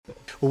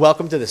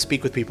Welcome to the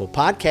Speak with People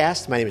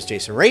podcast. My name is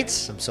Jason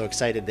Raitz. I'm so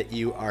excited that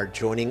you are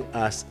joining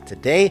us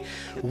today.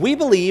 We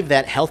believe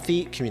that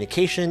healthy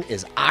communication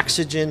is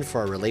oxygen for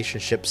our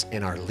relationships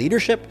and our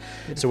leadership.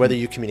 So whether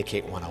you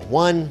communicate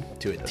one-on-one,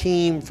 to a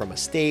team, from a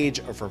stage,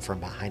 or from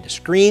behind a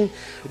screen,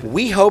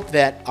 we hope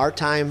that our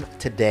time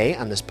today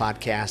on this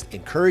podcast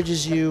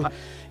encourages you,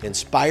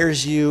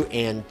 inspires you,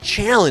 and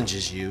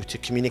challenges you to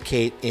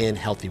communicate in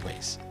healthy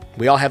ways.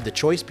 We all have the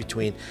choice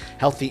between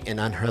healthy and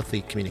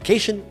unhealthy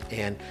communication,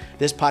 and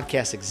this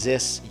podcast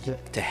exists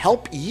to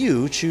help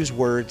you choose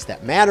words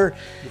that matter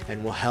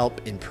and will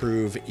help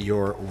improve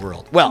your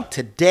world. Well,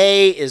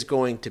 today is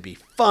going to be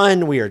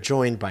fun. We are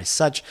joined by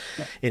such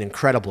an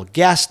incredible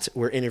guest.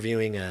 We're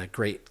interviewing a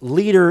great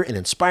leader, an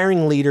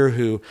inspiring leader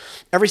who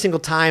every single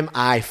time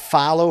I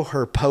follow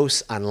her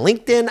posts on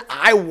LinkedIn,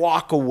 I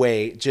walk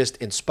away just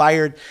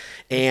inspired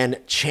and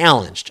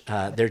challenged.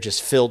 They're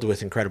just filled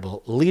with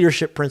incredible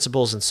leadership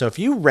principles. And so if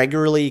you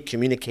regularly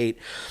communicate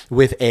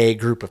with a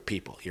group of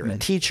people, you're a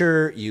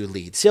teacher, you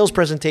lead sales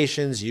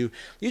presentations, you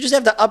just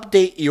have to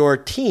update your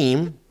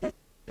team.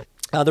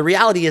 The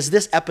reality is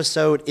this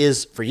episode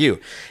is for you.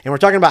 And we're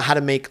talking about how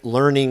to make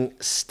learning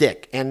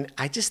stick. And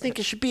I just think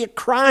it should be a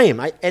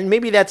crime. And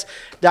maybe that's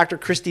Dr.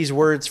 Christie's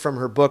words from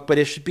her book, but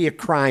it should be a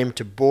crime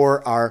to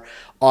bore our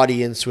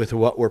audience with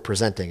what we're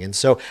presenting. And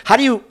so how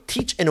do you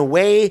teach in a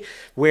way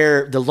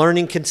where the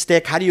learning can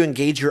stick? How do you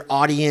engage your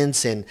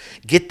audience and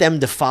get them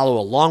to follow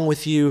along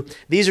with you?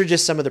 These are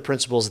just some of the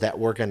principles that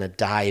we're going to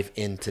dive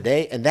in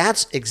today. And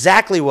that's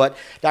exactly what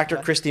Dr.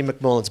 Christie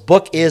McMullen's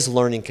book is,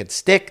 Learning Can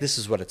Stick. This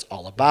is what it's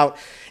all about.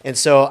 And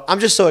so I'm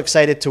just so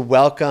excited to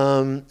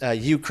welcome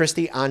you,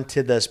 Christie,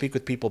 onto the Speak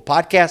with People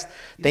podcast.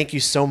 Thank you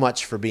so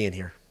much for being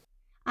here.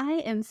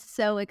 I am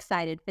so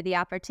excited for the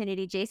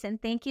opportunity, Jason.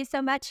 Thank you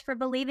so much for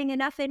believing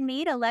enough in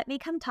me to let me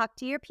come talk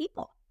to your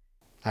people.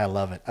 I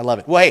love it. I love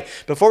it. Well, hey,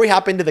 before we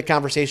hop into the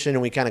conversation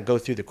and we kind of go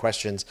through the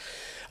questions,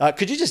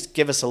 could you just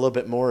give us a little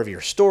bit more of your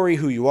story,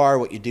 who you are,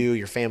 what you do,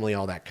 your family,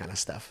 all that kind of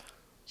stuff?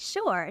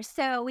 Sure.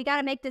 So we got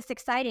to make this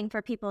exciting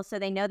for people so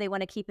they know they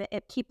want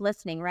to keep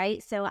listening,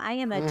 right? So I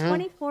am a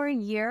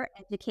 24-year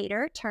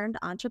educator turned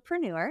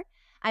entrepreneur.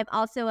 I'm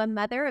also a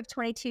mother of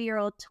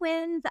 22-year-old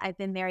twins. I've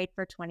been married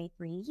for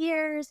 23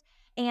 years,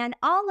 and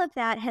all of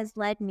that has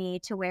led me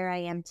to where I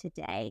am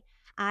today.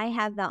 I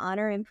have the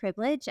honor and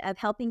privilege of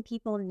helping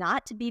people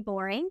not to be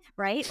boring,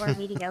 right, or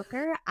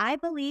mediocre. I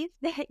believe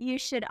that you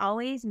should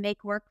always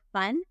make work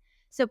fun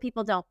so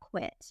people don't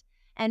quit.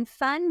 And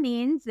fun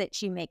means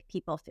that you make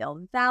people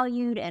feel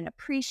valued and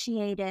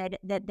appreciated,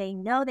 that they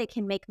know they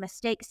can make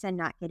mistakes and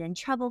not get in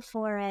trouble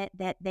for it,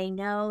 that they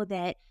know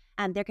that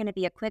they're going to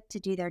be equipped to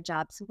do their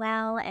jobs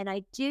well. And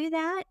I do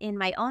that in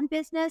my own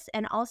business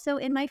and also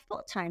in my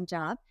full-time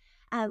job,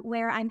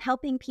 where I'm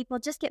helping people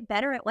just get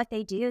better at what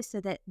they do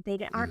so that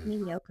they aren't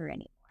mediocre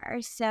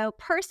anymore. So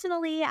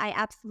personally, I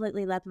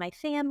absolutely love my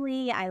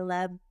family. I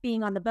love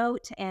being on the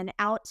boat and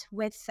out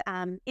with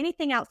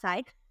anything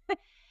outside.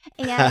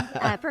 And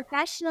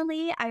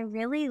professionally, I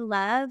really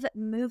love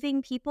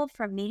moving people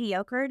from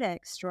mediocre to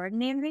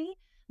extraordinary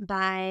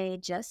by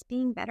just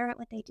being better at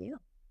what they do.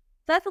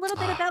 So that's a little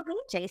bit about me,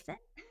 Jason.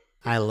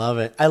 I love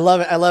it. I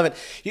love it. I love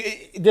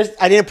it.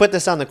 I didn't put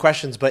this on the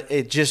questions, but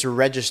it just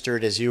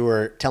registered as you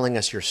were telling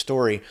us your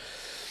story.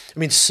 I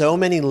mean, so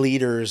many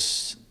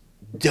leaders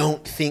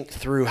don't think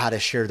through how to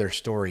share their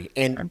story.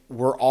 And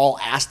we're all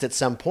asked at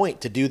some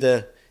point to do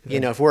the,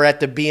 if we're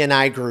at the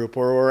BNI group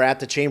or we're at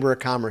the Chamber of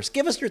Commerce,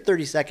 give us your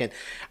 30-second.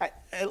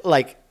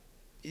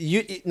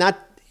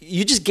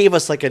 You just gave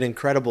us like an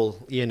incredible,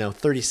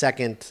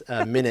 30-second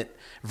minute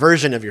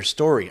version of your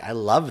story. I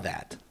love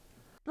that.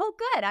 Oh,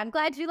 good. I'm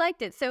glad you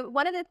liked it. So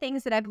one of the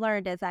things that I've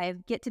learned as I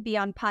get to be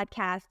on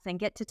podcasts and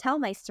get to tell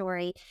my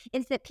story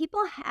is that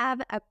people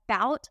have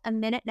about a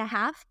minute and a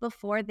half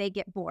before they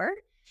get bored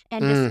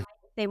and decide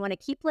if they want to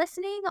keep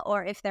listening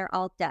or if they're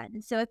all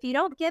done. So if you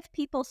don't give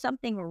people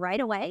something right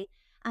away,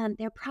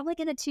 they're probably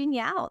going to tune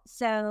you out.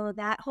 So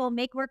that whole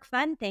make work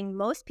fun thing,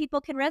 most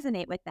people can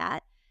resonate with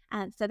that.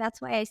 So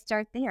that's why I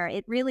start there.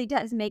 It really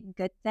does make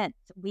good sense.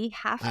 We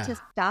have to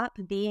stop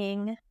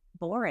being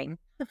boring.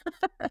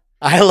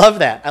 I love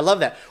that. I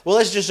love that. Well,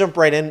 let's just jump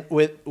right in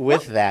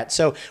with that.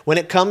 So when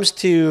it comes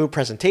to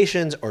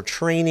presentations or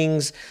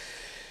trainings,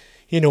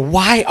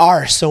 why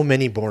are so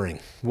many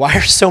boring? Why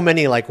are so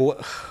many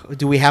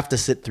do we have to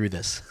sit through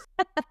this?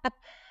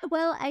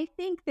 Well, I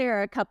think there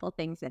are a couple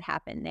things that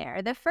happen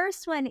there. The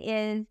first one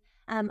is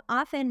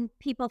often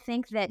people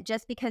think that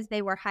just because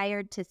they were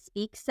hired to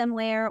speak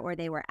somewhere or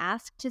they were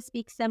asked to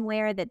speak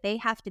somewhere that they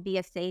have to be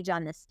a sage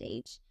on the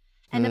stage.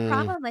 And the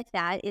problem with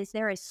that is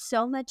there is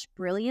so much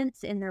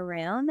brilliance in the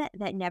room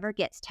that never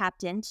gets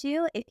tapped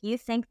into if you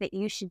think that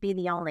you should be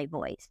the only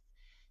voice.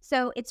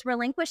 So it's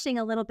relinquishing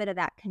a little bit of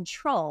that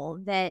control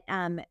that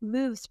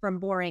moves from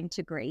boring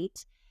to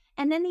great.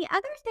 And then the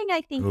other thing I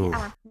think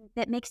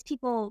that makes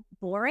people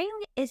boring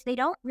is they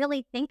don't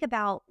really think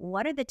about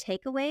what are the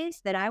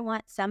takeaways that I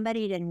want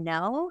somebody to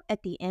know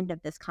at the end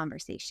of this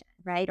conversation,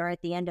 right? Or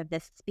at the end of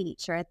this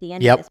speech or at the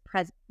end of this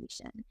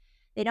presentation.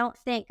 They don't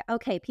think,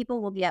 okay,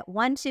 people will get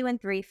 1, 2,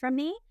 and 3 from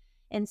me.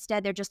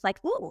 Instead, they're just like,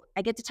 ooh,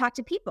 I get to talk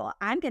to people.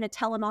 I'm going to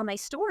tell them all my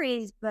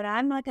stories, but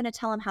I'm not going to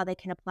tell them how they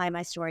can apply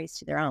my stories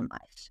to their own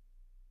life.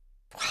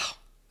 Wow,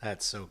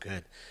 that's so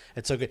good.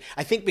 It's so good.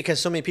 I think because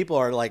so many people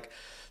are like,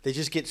 they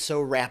just get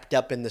so wrapped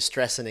up in the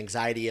stress and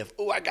anxiety of,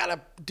 oh, I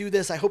gotta do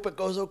this. I hope it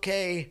goes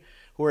okay.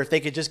 Or if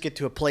they could just get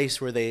to a place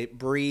where they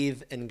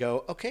breathe and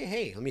go, okay,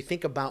 hey, let me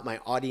think about my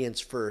audience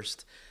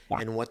first Yeah.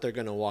 and what they're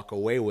gonna walk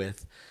away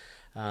with.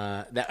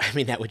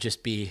 That would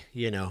just be,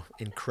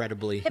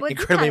 incredibly, It would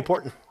be incredibly fun.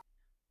 important.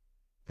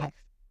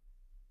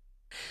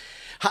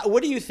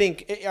 What do you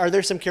think? Are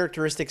there some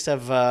characteristics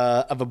of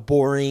a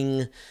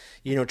boring,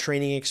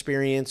 training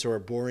experience or a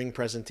boring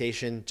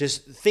presentation?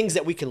 Just things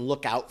that we can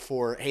look out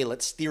for. Hey,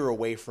 let's steer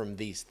away from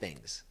these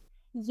things.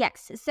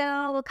 Yes.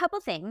 So a couple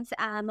things.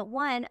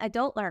 One,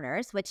 adult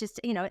learners, which is,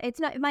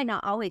 it might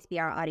not always be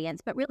our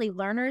audience, but really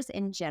learners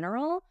in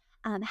general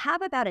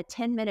have about a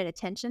 10-minute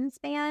attention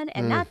span,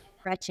 and Mm, that's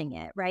stretching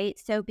it, right?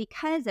 So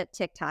because of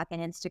TikTok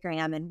and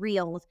Instagram and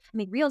Reels, I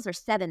mean, Reels are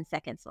 7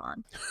 seconds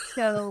long.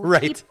 So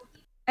right. people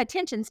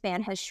attention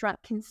span has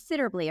shrunk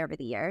considerably over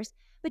the years,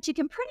 but you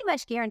can pretty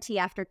much guarantee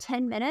after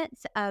 10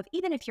 minutes of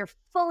even if you're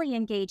fully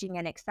engaging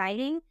and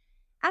exciting,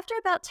 after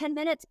about 10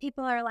 minutes,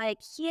 people are like,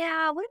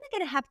 yeah, what am I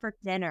going to have for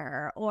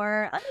dinner?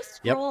 Or let me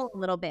Yep. scroll a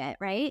little bit,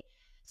 right?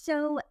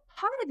 So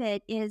part of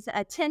it is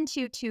a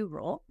 10-2-2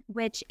 rule,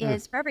 which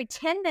Mm, is for every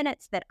 10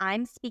 minutes that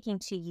I'm speaking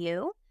to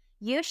you,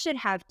 you should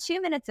have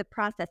 2 minutes of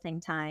processing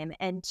time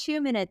and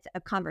 2 minutes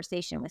of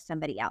conversation with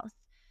somebody else.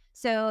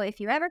 So if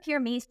you ever hear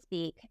me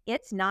speak,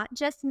 it's not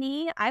just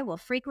me. I will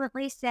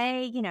frequently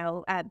say,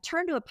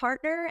 turn to a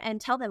partner and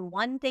tell them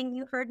one thing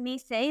you heard me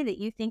say that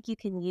you think you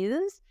can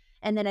use,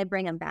 and then I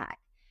bring them back.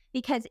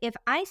 Because if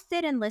I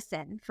sit and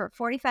listen for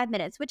 45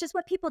 minutes, which is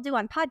what people do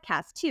on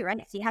podcasts too,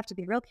 right? So you have to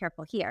be real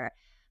careful here.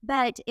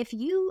 But if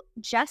you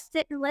just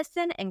sit and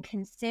listen and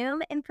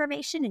consume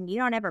information and you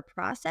don't ever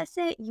process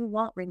it, you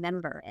won't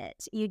remember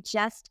it. You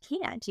just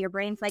can't. Your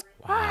brain's like,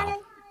 wow.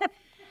 bye.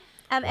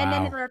 And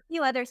then Wow. there are a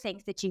few other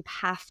things that you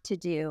have to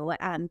do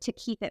to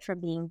keep it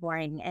from being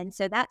boring. And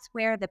so that's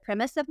where the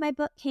premise of my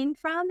book came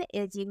from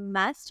is you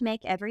must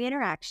make every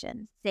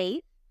interaction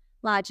safe,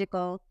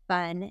 logical,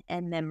 fun,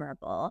 and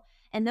memorable.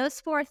 And those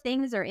four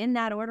things are in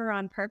that order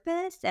on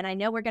purpose. And I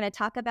know we're going to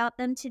talk about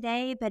them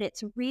today, but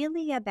it's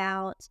really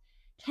about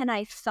can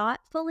I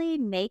thoughtfully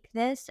make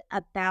this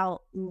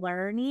about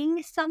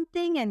learning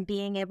something and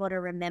being able to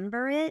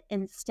remember it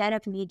instead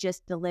of me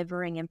just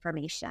delivering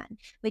information?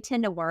 We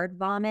tend to word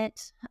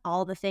vomit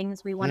all the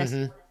things we want to say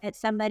Hmm. at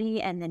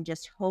somebody and then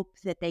just hope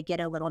that they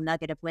get a little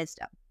nugget of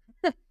wisdom.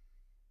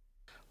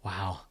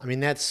 Wow. I mean,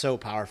 that's so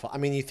powerful. I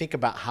mean, you think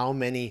about how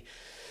many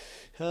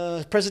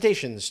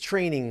presentations,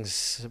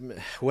 trainings,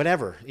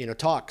 whatever,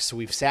 talks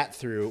we've sat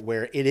through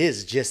where it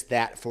is just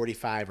that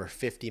 45 or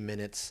 50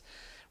 minutes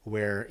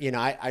where,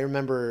 I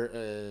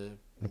remember,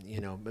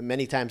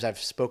 many times I've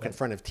spoken in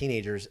front of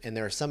teenagers and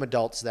there are some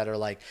adults that are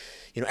like,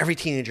 every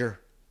teenager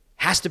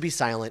has to be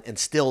silent and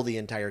still the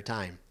entire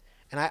time.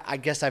 And I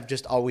guess I've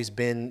just always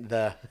been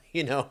the,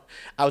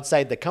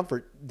 outside the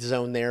comfort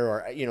zone there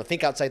or,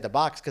 think outside the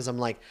box because I'm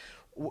like,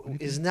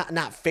 is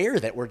not fair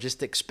that we're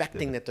just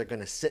expecting that they're going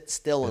to sit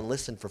still and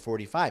listen for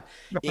 45.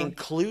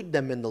 Include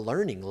them in the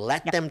learning.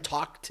 Let Yeah. them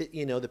talk to,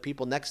 the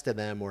people next to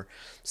them or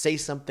say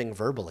something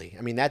verbally.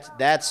 I mean,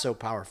 that's so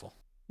powerful.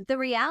 The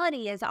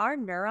reality is our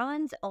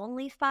neurons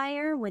only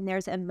fire when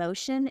there's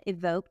emotion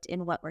evoked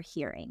in what we're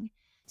hearing.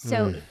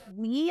 So Mm, if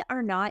we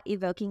are not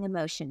evoking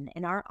emotion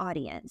in our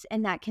audience,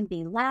 and that can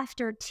be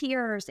laughter,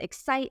 tears,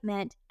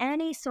 excitement,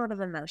 any sort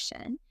of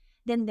emotion,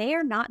 then they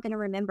are not going to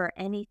remember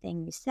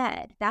anything you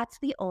said. That's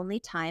the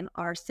only time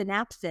our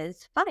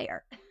synapses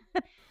fire.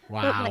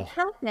 But what wow.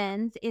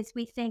 happens is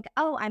we think,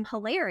 oh, I'm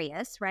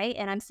hilarious, right?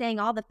 And I'm saying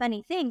all the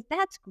funny things.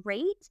 That's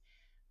great.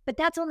 But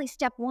that's only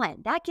step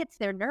one. That gets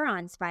their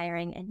neurons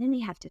firing, and then they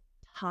have to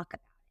talk about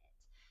it.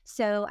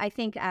 So I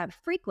think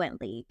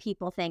frequently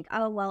people think,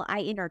 oh, well,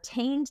 I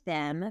entertained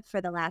them for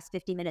the last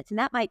 50 minutes. And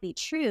that might be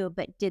true,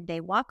 but did they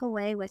walk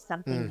away with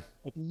something Mm,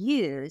 they could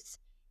use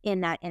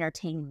in that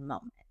entertaining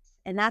moment?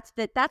 And that's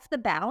the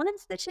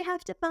balance that you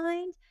have to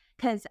find.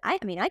 Because I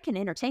mean, I can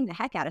entertain the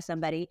heck out of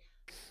somebody,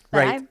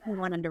 but I right. really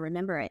want them to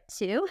remember it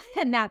too.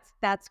 And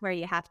that's where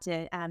you have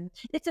to.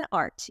 It's an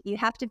art. You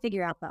have to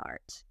figure out the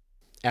art.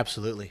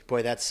 Absolutely.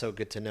 Boy, that's so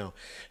good to know.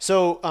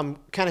 So,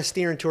 kind of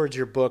steering towards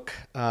your book,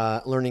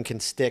 Learning Can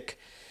Stick.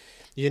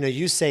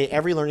 You say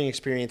every learning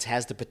experience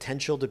has the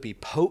potential to be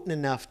potent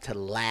enough to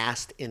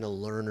last in a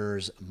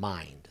learner's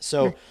mind.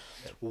 So,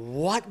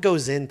 what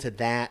goes into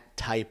that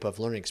type of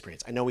learning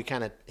experience? I know we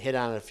kind of hit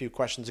on it a few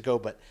questions ago,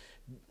 but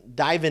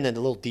dive in a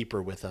little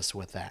deeper with us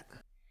with that.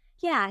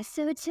 Yeah,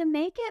 so to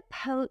make it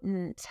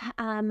potent,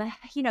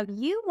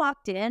 you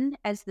walked in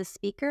as the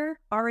speaker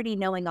already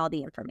knowing all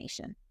the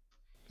information.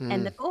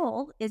 And the Mm,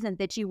 goal isn't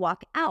that you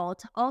walk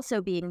out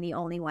also being the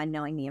only one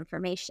knowing the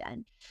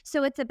information.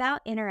 So it's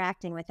about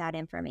interacting with that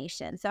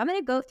information. So I'm going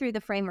to go through the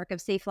framework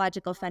of safe,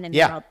 logical, fun, and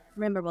yeah.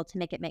 memorable to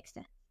make it make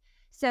sense.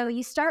 So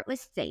you start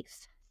with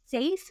safe.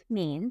 safe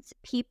means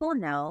people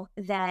know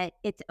that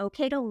it's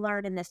okay to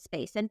learn in this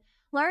space. And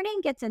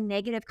learning gets a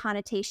negative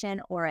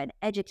connotation or an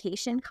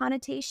education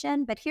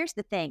connotation. But here's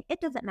the thing,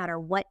 it doesn't matter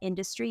what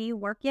industry you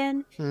work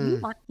in, you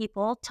Hmm. want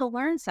people to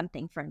learn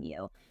something from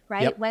you,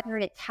 right? Yep. Whether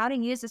it's how to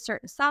use a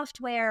certain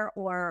software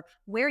or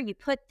where you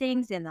put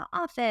things in the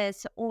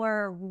office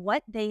or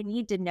what they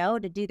need to know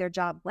to do their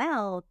job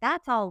well,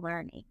 that's all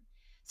learning.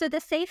 So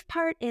the safe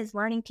part is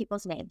learning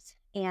people's names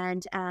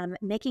and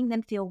making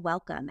them feel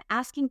welcome,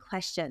 asking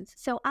questions.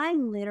 So I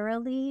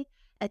literally,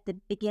 at the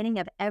beginning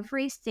of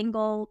every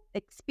single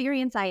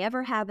experience I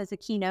ever have as a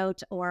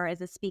keynote or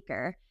as a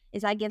speaker,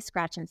 is I give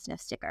scratch and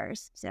sniff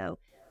stickers. So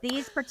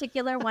these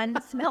particular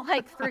ones smell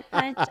like fruit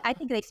punch. I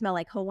think they smell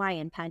like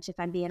Hawaiian punch, if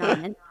I'm being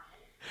honest.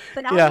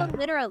 But I will Yeah.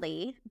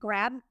 literally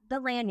grab the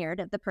lanyard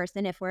of the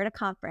person if we're at a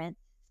conference,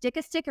 stick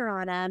a sticker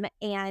on them,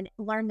 and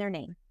learn their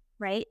name,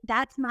 right?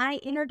 That's my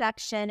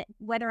introduction,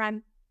 whether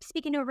I'm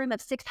speaking to a room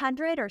of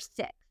 600 or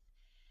six.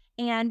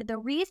 And the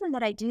reason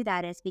that I do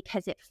that is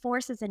because it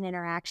forces an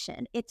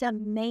interaction. It's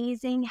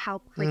amazing how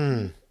Hmm.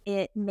 quickly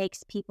it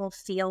makes people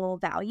feel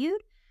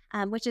valued,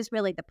 which is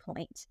really the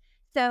point.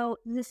 So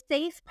the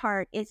safe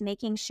part is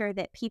making sure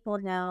that people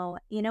know,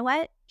 you know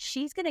what,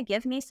 she's going to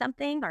give me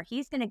something or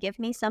he's going to give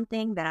me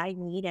something that I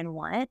need and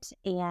want.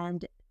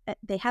 And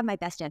they have my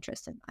best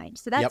interests in mind.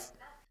 So that's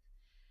Yep.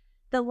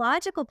 the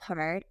logical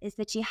part, is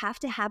that you have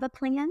to have a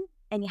plan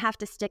and you have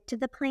to stick to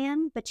the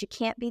plan, but you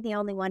can't be the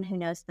only one who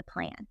knows the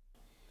plan.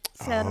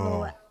 So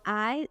Oh,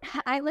 I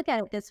look at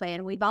it this way,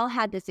 and we've all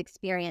had this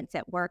experience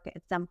at work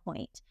at some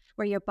point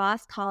where your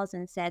boss calls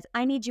and says,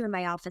 I need you in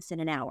my office in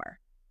an hour.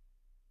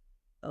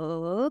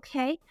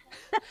 Okay.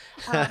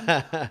 um,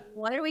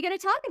 what are we going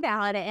to talk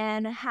about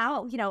and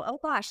how, oh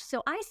gosh.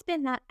 So I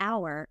spend that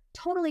hour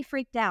totally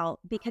freaked out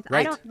because I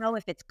right. don't know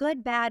if it's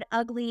good, bad,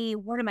 ugly.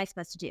 What am I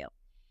supposed to do?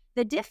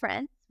 The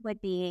difference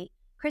would be,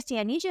 Christy,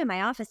 I need you in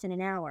my office in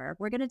an hour.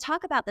 We're going to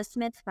talk about the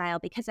Smith file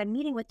because I'm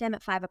meeting with them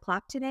at 5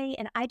 o'clock today,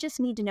 and I just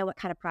need to know what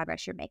kind of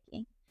progress you're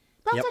making.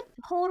 That's Yep.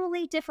 a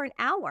totally different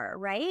hour,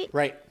 right?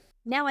 Right.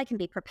 Now I can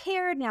be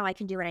prepared. Now I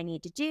can do what I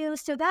need to do.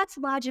 So that's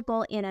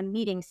logical in a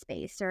meeting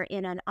space or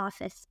in an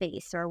office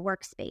space or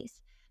workspace.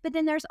 But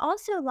then there's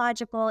also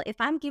logical if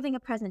I'm giving a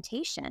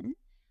presentation,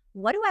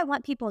 what do I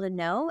want people to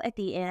know at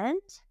the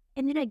end?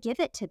 And then I give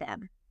it to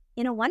them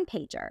in a one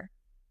pager.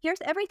 Here's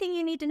everything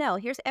you need to know.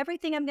 Here's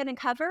everything I'm going to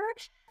cover.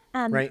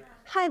 Right.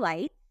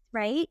 Highlight,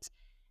 right?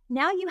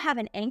 Now you have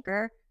an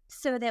anchor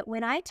so that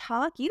when I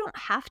talk, you don't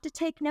have to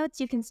take notes.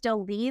 You can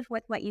still leave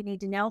with what you need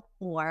to know,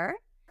 or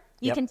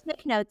you can Yep.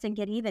 take notes and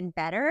get even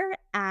better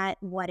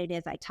at what it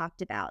is I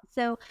talked about.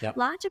 So Yep.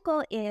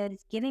 logical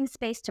is giving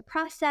space to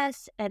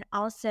process and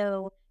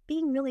also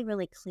being really,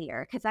 really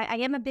clear. Because I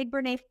am a big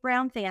Brene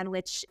Brown fan,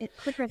 which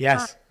clear is kind,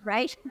 Yes.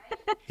 right?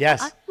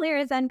 Yes. Unclear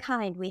is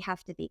unkind. We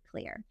have to be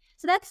clear.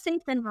 So that's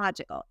safe and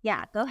logical.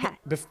 Yeah, go ahead.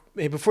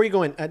 Hey, before you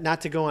go in,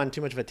 not to go on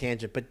too much of a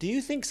tangent, but do you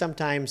think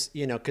sometimes,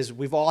 because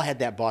we've all had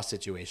that boss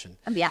situation,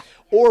 Yeah.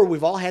 or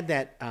we've all had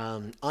that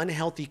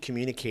unhealthy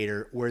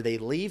communicator where they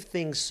leave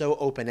things so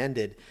open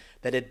ended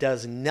that it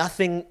does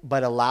nothing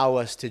but allow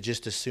us to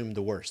just assume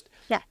the worst?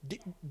 Yeah.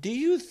 Do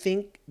you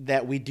think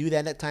that we do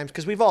that at times?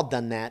 Because we've all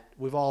done that.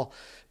 We've all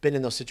been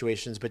in those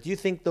situations. But do you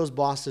think those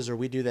bosses, or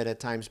we do that at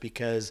times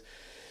because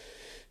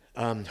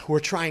we're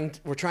trying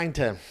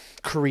to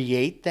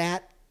create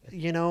that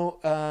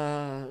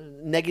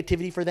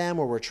negativity for them,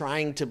 or we're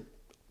trying to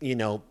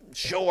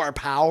show our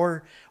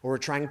power, or we're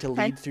trying to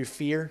Okay. lead through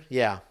fear?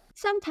 Yeah.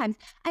 Sometimes.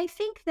 I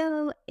think,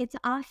 though, it's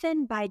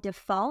often by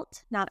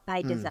default, not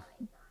by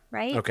design,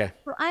 right? Okay.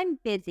 So I'm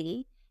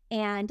busy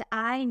and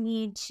I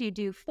need to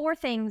do four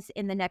things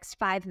in the next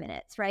 5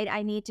 minutes, right?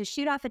 I need to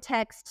shoot off a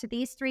text to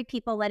these three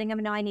people, letting them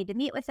know I need to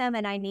meet with them,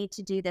 and I need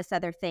to do this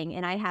other thing,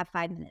 and I have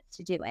 5 minutes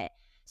to do it.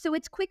 So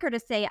it's quicker to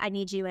say, I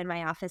need you in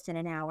my office in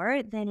an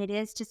hour than it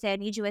is to say, I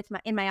need you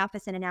in my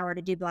office in an hour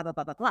to do blah, blah,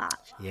 blah, blah, blah.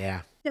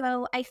 Yeah.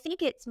 So I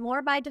think it's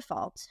more by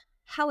default.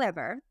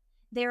 However,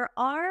 there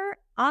are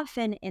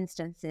often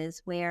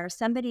instances where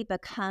somebody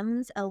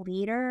becomes a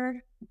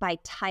leader by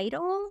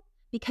title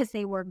because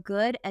they were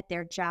good at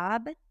their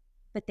job,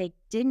 but they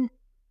didn't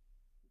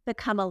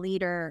become a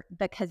leader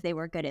because they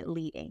were good at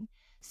leading.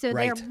 So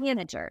they're Right.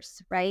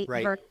 managers, right?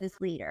 Right. Versus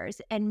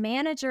leaders. And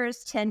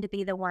managers tend to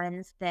be the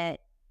ones that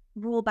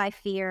rule by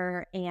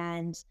fear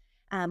and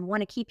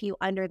want to keep you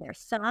under their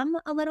thumb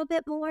a little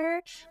bit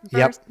more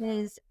Yep.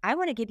 versus I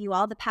want to give you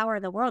all the power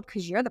in the world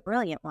because you're the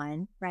brilliant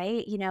one,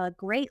 right? A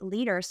great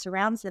leader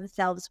surrounds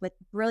themselves with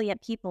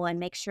brilliant people and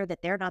makes sure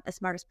that they're not the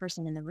smartest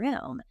person in the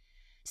room.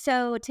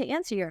 So to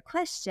answer your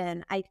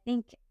question, I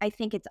think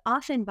it's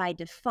often by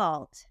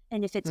default,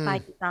 and if it's by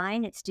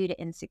design, it's due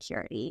to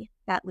insecurity.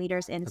 That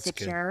leader's That's good.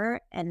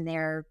 insecure, and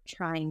they're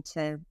trying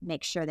to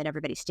make sure that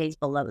everybody stays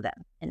below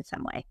them in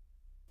some way.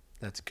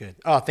 That's good.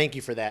 Oh, thank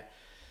you for that.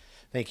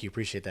 Thank you.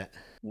 Appreciate that.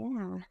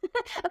 Yeah.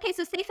 Okay,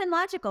 so safe and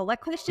logical. What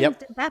questions Yep.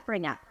 does that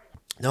bring up?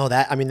 No,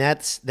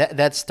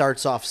 that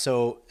starts off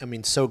so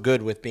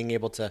good with being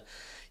able to,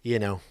 you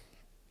know,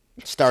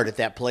 start at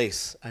that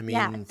place. I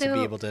Yeah. mean, to be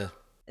So able to.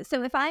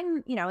 So if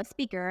I'm, a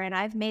speaker and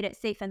I've made it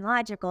safe and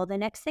logical, the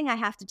next thing I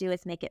have to do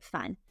is make it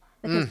fun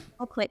because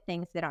people quit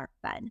things that aren't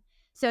fun.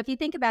 So if you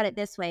think about it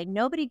this way,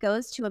 nobody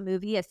goes to a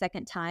movie a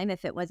second time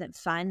if it wasn't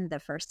fun the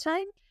first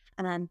time.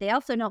 They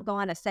also don't go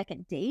on a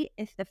second date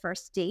if the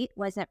first date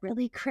wasn't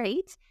really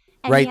great.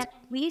 And Right. yet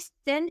we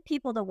send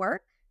people to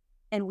work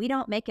and we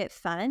don't make it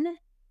fun.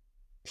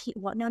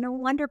 Well, no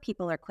wonder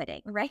people are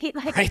quitting, right?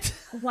 Like, Right.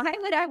 why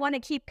would I want to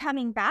keep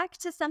coming back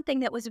to something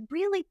that was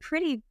really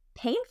pretty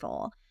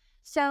painful?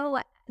 So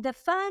the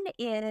fun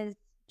is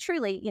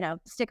truly,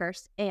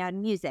 stickers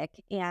and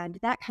music and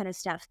that kind of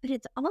stuff. But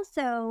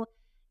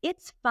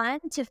it's fun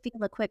to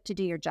feel equipped to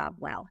do your job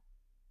well.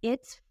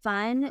 It's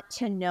fun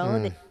to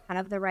know that you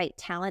have the right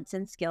talents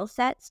and skill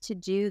sets to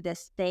do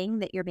this thing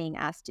that you're being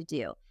asked to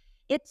do.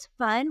 It's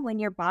fun when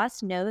your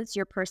boss knows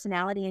your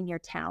personality and your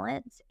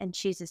talents and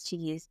chooses to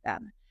use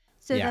them.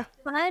 So Yeah.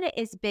 the fun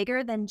is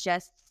bigger than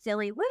just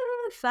silly woo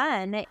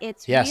fun.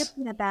 It's really Yes.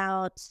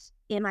 about,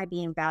 am I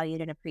being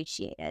valued and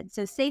appreciated?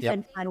 So safe Yep.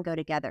 and fun go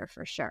together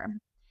for sure.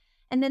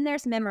 And then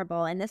there's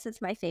memorable, and this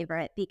is my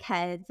favorite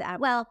because,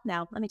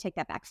 no, let me take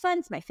that back.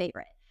 Fun's my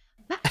favorite.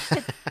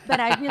 But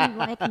I really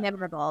like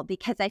memorable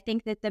because I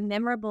think that the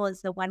memorable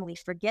is the one we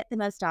forget the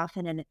most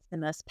often and it's the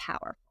most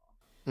powerful.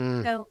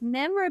 Mm. So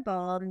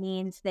memorable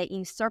means that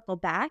you circle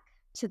back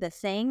to the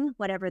thing,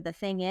 whatever the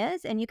thing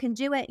is, and you can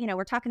do it,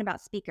 we're talking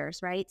about speakers,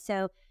 right?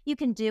 So you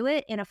can do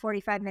it in a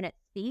 45-minute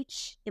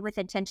speech with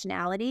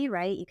intentionality,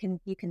 right?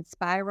 You can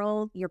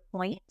spiral your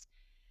point,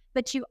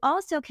 but you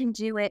also can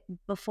do it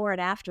before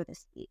and after the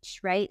speech,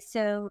 right?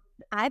 So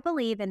I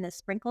believe in the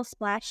sprinkle,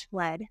 splash,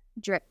 flood,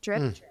 drip,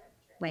 drip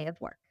way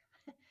of work.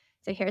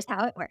 So here's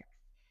how it works.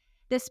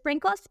 The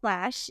sprinkle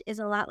splash is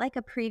a lot like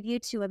a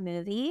preview to a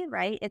movie,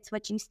 right? It's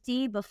what you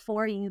see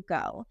before you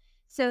go.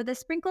 So the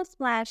sprinkle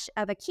splash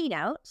of a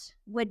keynote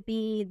would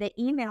be the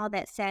email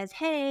that says,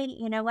 hey,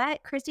 you know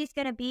what? Christy's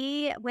going to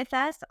be with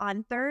us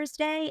on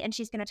Thursday and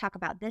she's going to talk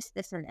about this,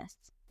 this, and this,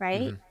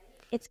 right?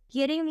 It's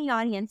getting the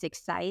audience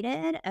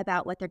excited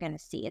about what they're going to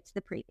see. It's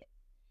the preview.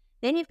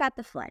 Then you've got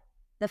the flood.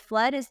 The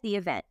flood is the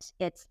event.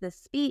 It's the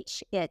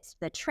speech, it's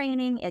the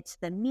training, it's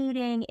the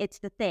meeting, it's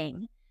the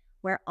thing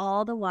where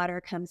all the water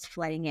comes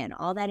flooding in.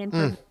 All that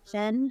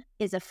information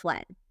is a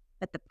flood.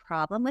 But the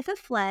problem with a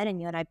flood,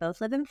 and you and I both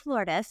live in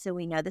Florida, so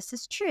we know this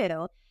is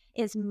true,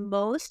 is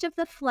most of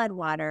the flood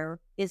water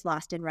is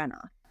lost in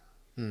runoff.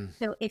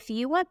 So if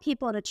you want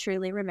people to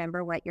truly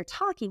remember what you're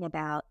talking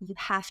about, you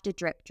have to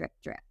drip, drip,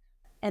 drip.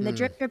 And the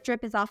drip, drip,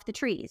 drip is off the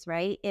trees,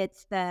 right?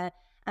 It's the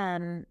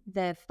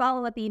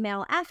follow-up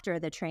email after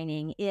the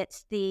training.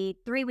 It's the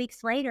 3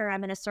 weeks later,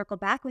 I'm going to circle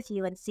back with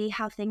you and see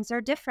how things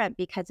are different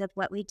because of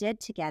what we did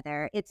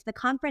together. It's the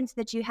conference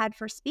that you had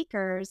for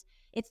speakers.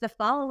 It's the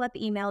follow-up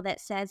email that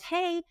says,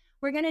 hey,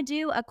 we're going to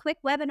do a quick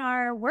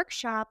webinar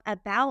workshop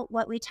about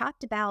what we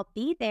talked about.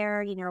 Be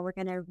there. We're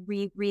going to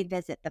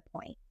revisit the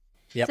point.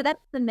 Yep. So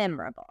that's the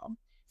memorable.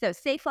 So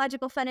safe,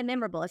 logical, fun, and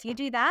memorable. If you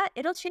do that,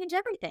 it'll change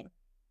everything.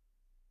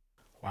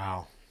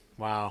 Wow.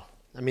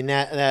 I mean,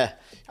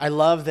 that I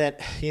love that,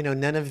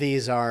 none of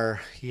these are,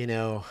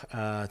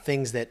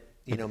 things that,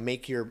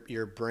 make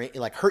your brain,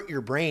 like hurt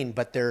your brain,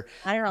 but they're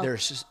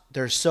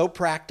so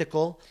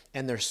practical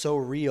and they're so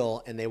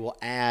real and they will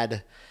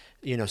add,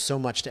 so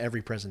much to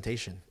every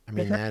presentation. I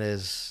mean, that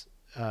is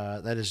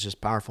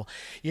just powerful.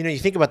 You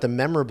think about the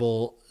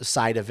memorable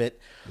side of it.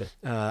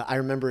 I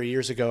remember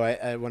years ago,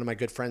 one of my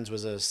good friends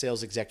was a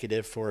sales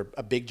executive for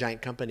a big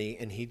giant company,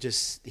 and he did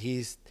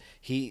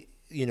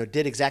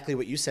exactly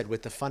what you said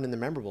with the fun and the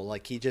memorable.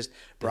 Like he just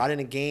brought in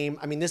a game.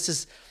 I mean, this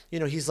is,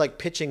 he's like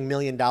pitching $1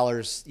 million,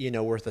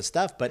 worth of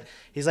stuff, but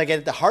he's like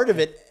at the heart of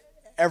it,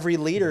 every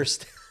leader,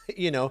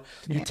 you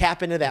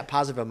tap into that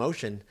positive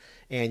emotion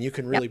and you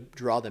can really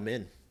draw them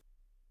in.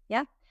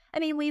 Yeah. I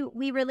mean,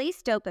 we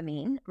release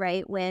dopamine,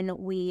 right, when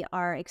we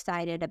are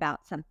excited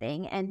about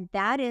something, and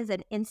that is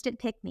an instant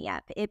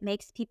pick-me-up. It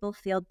makes people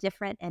feel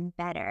different and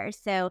better.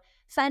 So,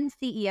 fun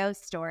CEO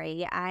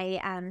story.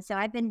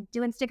 I've been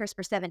doing stickers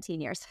for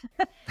 17 years.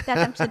 That's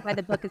actually why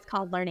the book is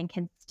called Learning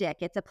Can Stick.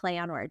 It's a play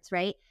on words,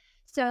 right?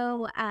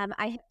 So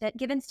I have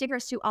given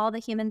stickers to all the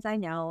humans I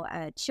know,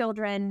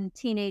 children,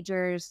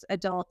 teenagers,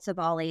 adults of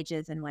all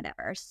ages and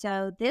whatever.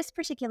 So this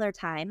particular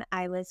time,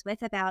 I was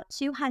with about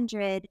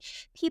 200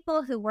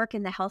 people who work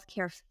in the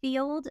healthcare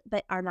field,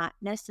 but are not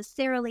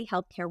necessarily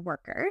healthcare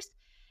workers.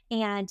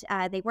 And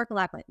they work a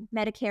lot with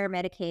Medicare,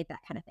 Medicaid,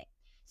 that kind of thing.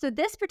 So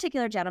this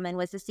particular gentleman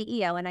was the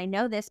CEO, and I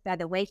know this by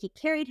the way he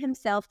carried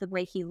himself, the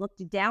way he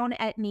looked down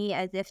at me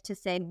as if to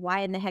say, why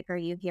in the heck are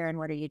you here and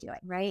what are you doing,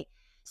 right?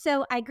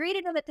 So I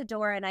greeted him at the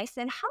door and I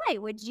said, hi,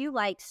 would you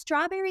like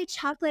strawberry,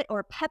 chocolate,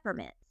 or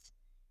peppermint?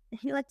 And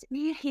he looked at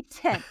me and he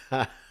said,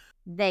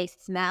 they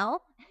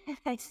smell? And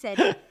I said,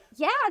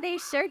 yeah, they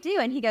sure do.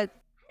 And he goes,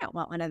 I don't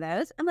want one of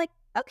those. I'm like,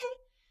 okay.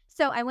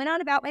 So I went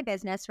on about my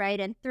business, right?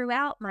 And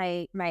throughout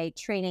my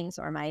trainings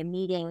or my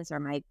meetings or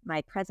my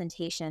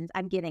presentations,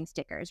 I'm giving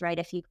stickers, right?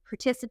 If you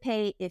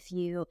participate, if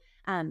you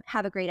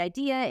have a great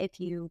idea, if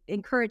you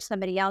encourage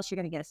somebody else, you're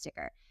going to get a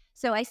sticker.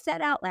 So I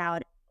said out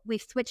loud,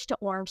 we've switched to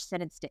orange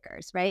scented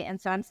stickers, right? And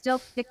so I'm still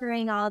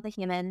stickering all the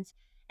humans.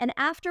 And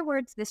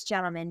afterwards, this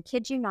gentleman,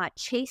 kid you not,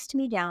 chased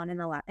me down in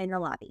the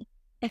lobby.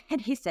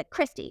 And he said,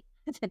 Christy.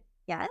 I said,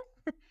 yes.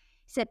 He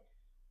said,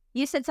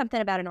 you said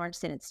something about an orange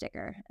scented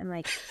sticker. I'm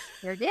like,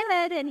 sure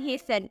did. And he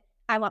said,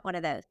 I want one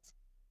of those.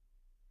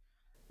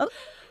 Oh,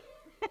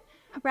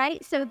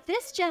 right. So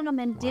this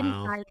gentleman didn't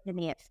Wow. buy into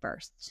me at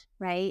first,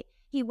 right?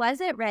 He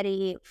wasn't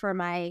ready for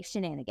my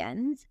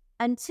shenanigans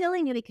until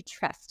he knew he could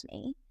trust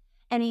me.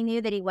 And he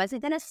knew that he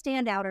wasn't going to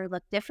stand out or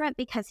look different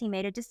because he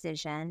made a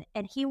decision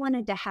and he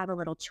wanted to have a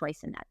little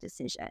choice in that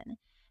decision.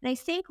 And I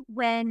think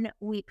when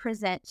we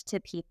present to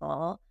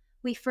people,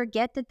 we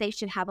forget that they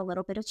should have a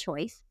little bit of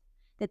choice,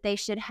 that they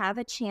should have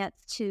a chance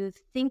to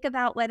think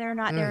about whether or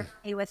not they're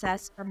okay with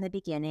us from the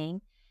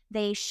beginning.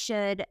 They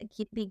should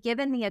be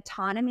given the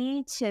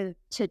autonomy to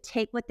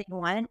take what they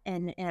want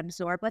and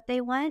absorb what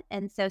they want.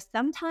 And so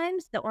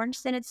sometimes the orange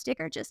scented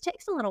sticker just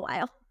takes a little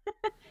while.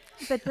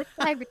 But this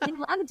guy really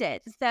loved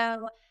it.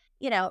 So,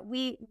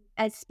 we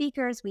as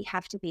speakers, we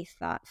have to be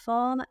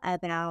thoughtful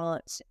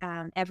about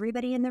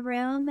everybody in the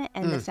room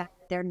and the Mm. fact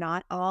that they're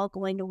not all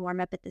going to warm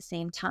up at the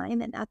same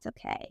time, and that's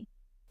okay.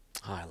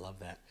 Oh, I love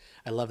that.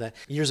 I love that.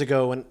 Years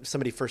ago, when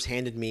somebody first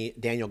handed me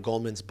Daniel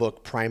Goleman's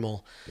book,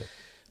 Primal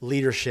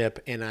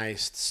Leadership, and I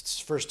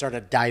first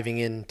started diving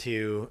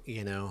into,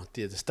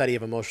 the study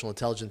of emotional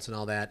intelligence and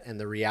all that. And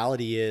the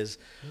reality is,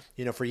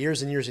 for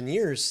years and years and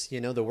years,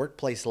 the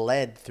workplace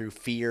led through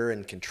fear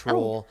and Oh,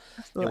 control. We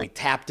absolutely.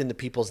 tapped into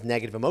people's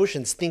negative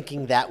emotions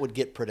thinking that would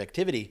get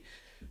productivity.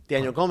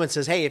 Daniel Goleman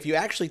says, hey, if you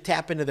actually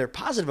tap into their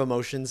positive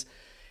emotions,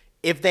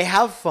 if they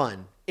have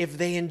fun, if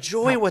they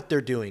enjoy what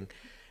they're doing,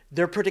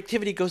 their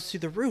productivity goes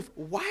through the roof.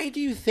 Why do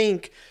you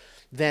think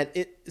that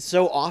it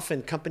so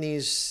often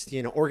companies,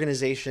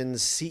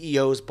 organizations,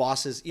 CEOs,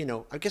 bosses,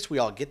 I guess we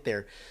all get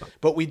there,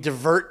 but we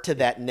divert to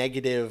that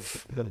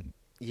negative,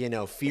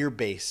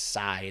 fear-based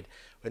side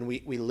when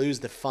we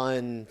lose the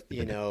fun,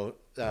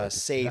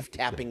 safe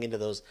tapping into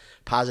those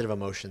positive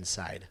emotions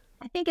side?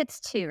 I think it's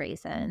two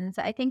reasons.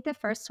 I think the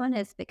first one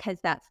is because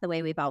that's the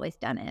way we've always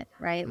done it,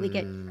 right? We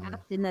get Mm,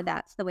 trapped in the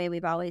that's the way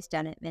we've always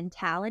done it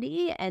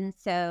mentality. And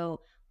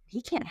so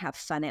we can't have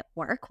fun at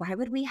work. Why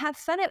would we have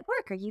fun at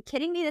work? Are you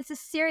kidding me? This is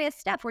serious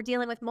stuff. We're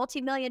dealing with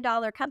multi-million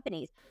dollar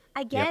companies.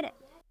 I yep. get it.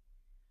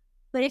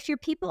 But if your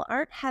people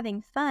aren't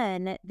having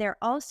fun, they're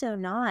also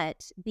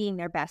not being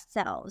their best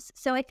selves.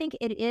 So I think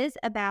it is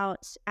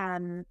about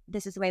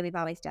this is the way we've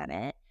always done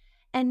it.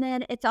 And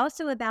then it's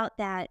also about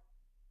that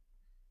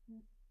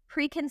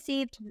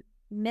preconceived,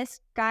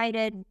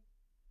 misguided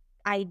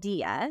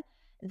idea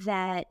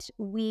that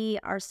we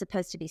are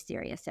supposed to be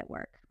serious at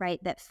work,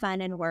 right? That fun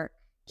and work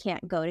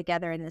can't go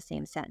together in the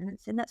same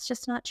sentence. And that's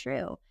just not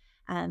true.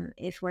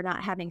 If we're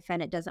not having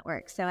fun, it doesn't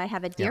work. So I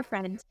have a Yeah. dear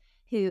friend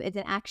who is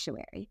an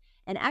actuary,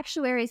 and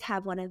actuaries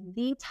have one of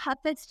the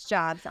toughest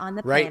jobs on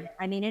the Right. planet.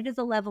 I mean, it is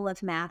a level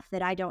of math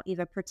that I don't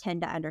even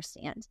pretend to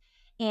understand.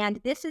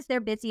 And this is their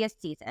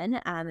busiest season.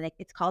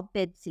 It's called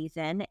bid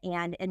season.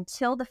 And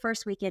until the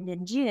first weekend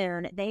in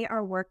June, they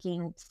are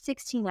working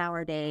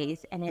 16-hour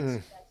days, and it's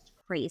Mm, just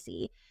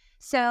crazy.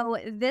 So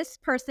this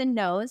person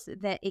knows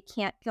that it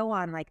can't go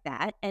on like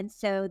that. And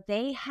so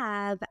they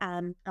have,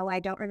 I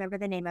don't remember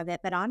the name of it,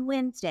 but on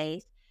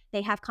Wednesdays,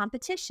 they have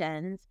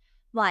competitions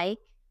like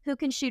who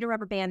can shoot a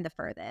rubber band the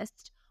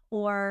furthest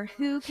or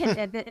who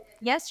can,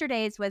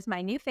 yesterday's was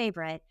my new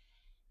favorite.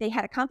 They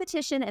had a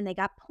competition and they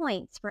got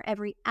points for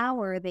every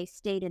hour they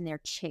stayed in their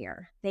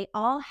chair. They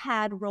all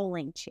had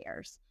rolling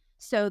chairs.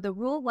 So the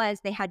rule was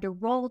they had to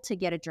roll to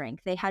get a drink.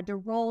 They had to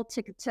roll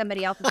to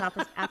somebody else's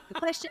office to ask a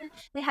question.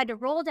 They had to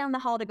roll down the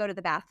hall to go to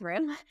the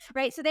bathroom,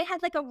 right? So they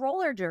had like a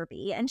roller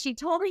derby. And she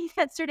told me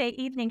yesterday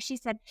evening, she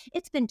said,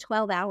 it's been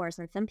 12 hours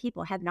and some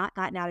people have not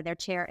gotten out of their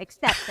chair,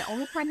 except the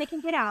only time they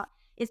can get out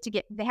is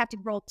they have to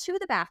roll to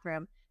the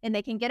bathroom and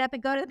they can get up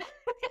and go to the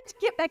bathroom to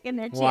get back in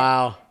their chair.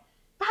 wow.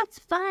 That's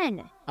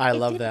fun. I It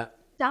love didn't that.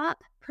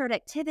 stop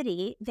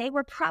productivity. They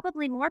were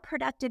probably more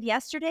productive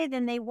yesterday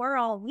than they were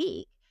all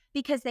week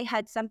because they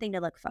had something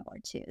to look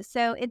forward to.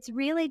 So it's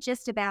really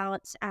just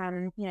about,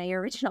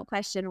 your original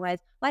question was,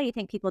 why do you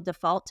think people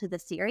default to the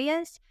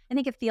serious? I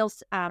think it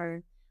feels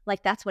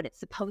like that's what it's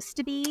supposed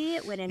to be,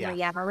 when in Yeah.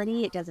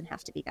 reality, it doesn't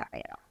have to be that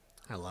way at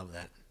all. I love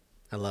that.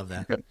 I love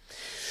that.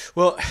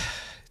 Well,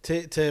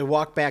 to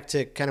walk back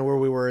to kind of where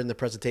we were in the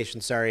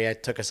presentation. Sorry, I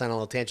took us on a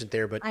little tangent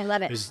there, but I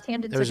love it it. was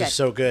Tangents it are was good. just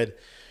so good.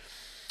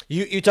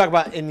 You talk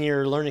about in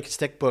your Learn and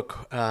Stick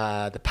book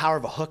the power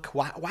of a hook.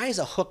 Why is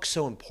a hook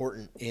so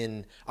important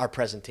in our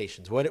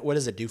presentations? What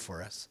does it do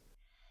for us?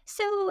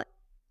 So,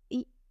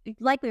 y-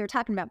 like we were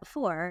talking about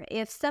before,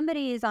 if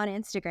somebody is on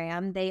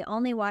Instagram, they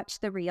only watch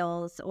the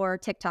reels, or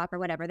TikTok or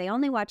whatever, they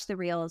only watch the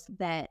reels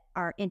that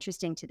are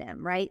interesting to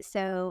them, right?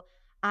 So,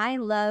 I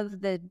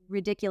love the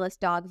ridiculous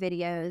dog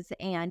videos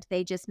and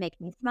they just make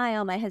me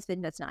smile. My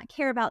husband does not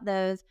care about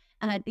those.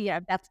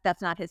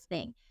 That's not his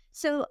thing.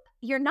 So,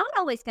 you're not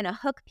always going to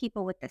hook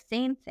people with the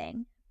same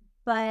thing,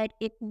 But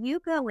if you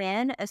go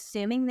in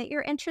assuming that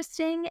you're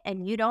interesting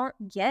and you don't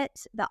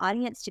get the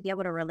audience to be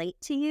able to relate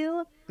to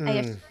you, I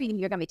assure you,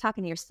 you're going to be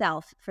talking to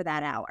yourself for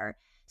that hour.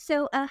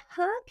 So a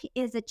hook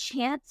is a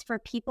chance for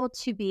people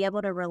to be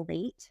able to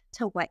relate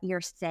to what you're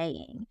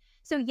saying.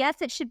 So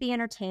yes, it should be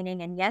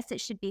entertaining and yes,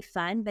 it should be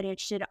fun, but it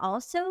should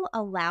also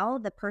allow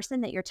the person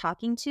that you're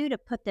talking to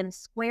put them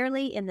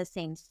squarely in the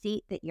same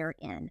seat that you're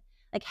in.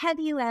 Like, have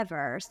you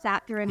ever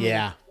sat through a meeting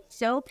Yeah.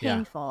 so Yeah.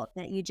 painful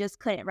that you just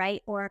couldn't,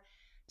 right? Or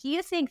do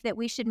you think that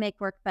we should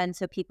make work fun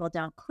so people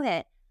don't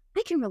quit?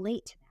 I can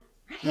relate to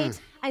that,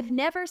 right? I've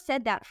never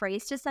said that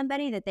phrase to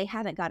somebody that they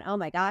haven't gone, oh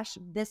my gosh,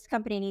 this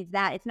company needs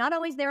that. It's not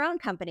always their own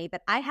company,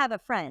 but I have a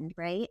friend,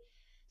 right?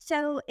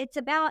 So it's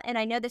about, and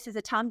I know this is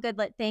a Tom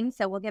Goodlett thing,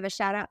 so we'll give a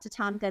shout out to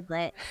Tom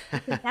Goodlett.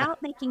 It's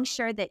about making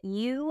sure that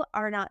you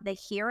are not the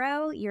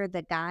hero, you're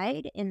the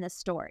guide in the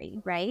story,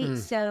 right?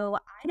 So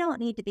I don't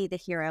need to be the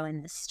hero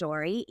in the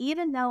story,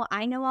 even though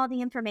I know all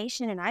the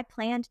information and I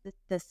planned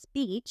the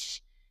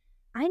speech.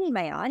 I need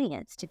my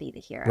audience to be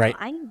the hero. Right.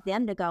 I need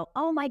them to go,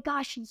 oh my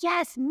gosh,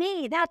 yes,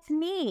 me, that's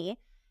me.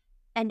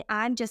 And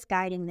I'm just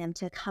guiding them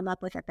to come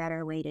up with a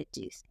better way to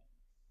do things.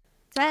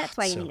 So that's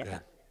why you So need a good.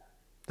 hook.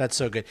 That's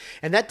so good.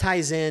 And that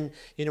ties in,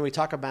 we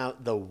talk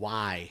about the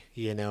why,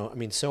 I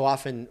mean, so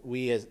often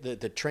we as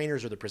the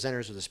trainers or the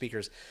presenters or the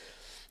speakers,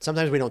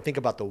 sometimes we don't think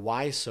about the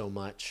why so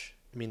much.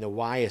 I mean, the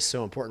why is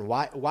so important.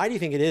 Why do you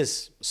think it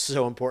is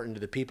so important to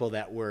the people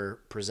that we're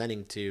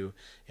presenting to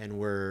and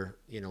we're,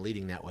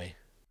 leading that way?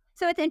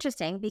 So it's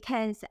interesting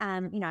because,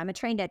 I'm a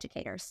trained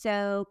educator.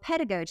 So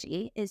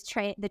pedagogy is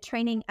the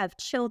training of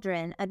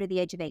children under the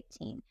age of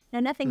 18.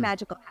 Now, nothing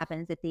magical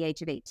happens at the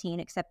age of 18,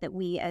 except that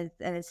we as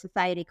a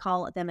society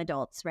call them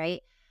adults,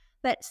 right?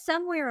 But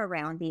somewhere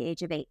around the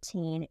age of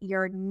 18,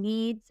 your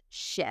needs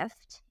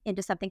shift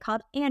into something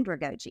called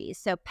andragogy.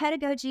 So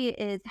pedagogy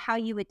is how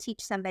you would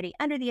teach somebody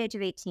under the age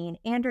of 18.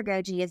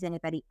 Andragogy is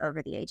anybody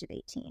over the age of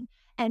 18.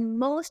 And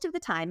most of the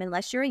time,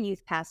 unless you're a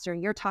youth pastor,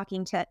 you're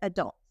talking to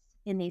adults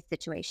in these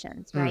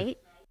situations, right?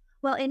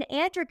 Well, in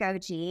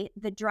andragogy,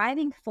 the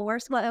driving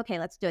force, okay,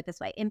 let's do it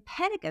this way. In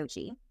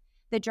pedagogy,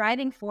 the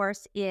driving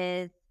force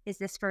is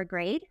this for a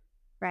grade,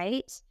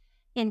 right?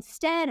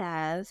 Instead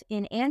of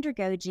in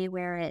andragogy,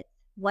 where it's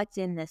what's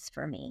in this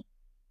for me,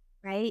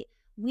 right?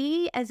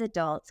 We as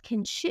adults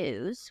can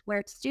choose,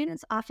 where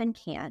students often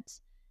can't.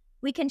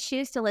 We can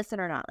choose to listen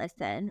or not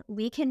listen.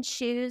 We can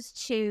choose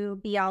to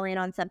be all in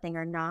on something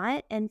or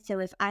not. And so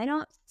if I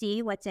don't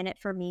see what's in it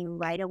for me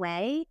right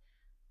away,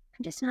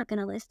 I'm just not going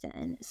to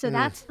listen. So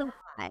that's the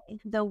why.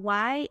 The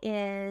why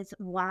is,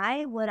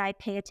 why would I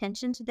pay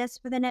attention to this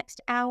for the next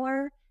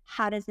hour?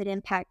 How does it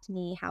impact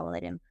me? How will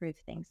it improve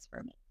things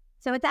for me?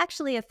 So it's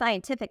actually a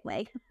scientific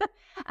way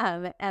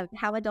of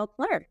how adults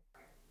learn.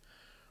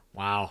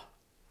 Wow.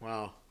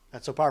 Wow.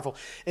 That's so powerful.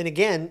 And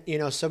again,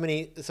 so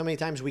many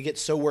times we get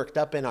so worked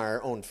up in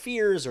our own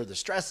fears or the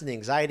stress and the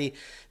anxiety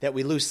that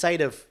we lose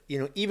sight of,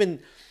 even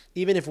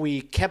if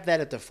we kept that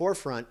at the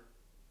forefront,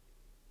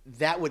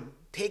 that would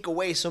take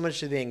away so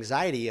much of the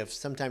anxiety of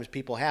sometimes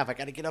people have. I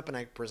got to get up and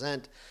I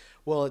present.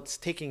 Well, it's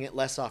taking it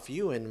less off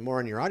you and more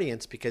on your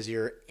audience because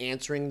you're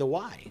answering the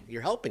why.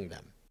 You're helping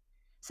them.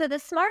 So the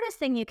smartest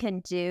thing you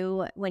can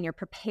do when you're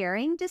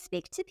preparing to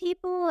speak to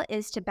people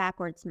is to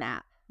backwards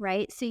map,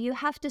 right? So you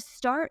have to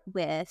start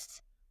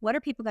with, what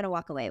are people going to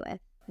walk away with?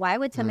 Why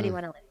would somebody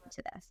want to listen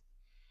to this?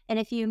 And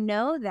if you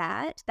know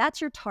that,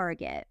 that's your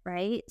target,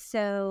 right?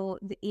 So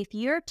if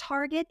your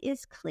target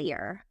is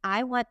clear,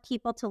 I want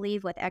people to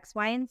leave with X,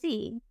 Y, and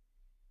Z,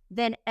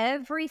 then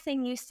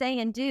everything you say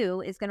and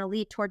do is going to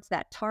lead towards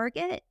that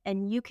target.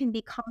 And you can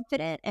be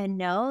confident and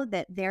know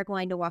that they're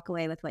going to walk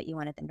away with what you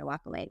wanted them to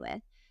walk away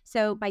with.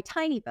 So my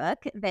tiny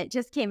book that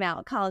just came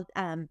out called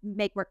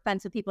Make Work Fun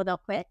So People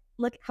Don't Quit.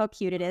 Look how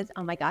cute it is.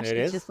 Oh my gosh,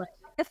 it's just like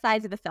the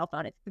size of a cell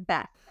phone. It's the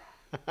best.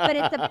 But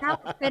it's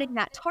about fitting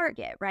that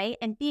target, right?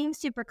 And being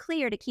super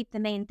clear to keep the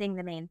main thing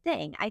the main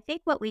thing. I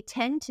think what we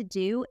tend to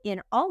do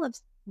in all of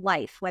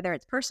life, whether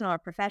it's personal or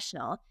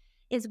professional,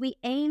 is we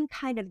aim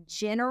kind of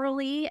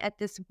generally at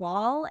this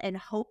wall and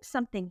hope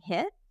something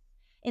hits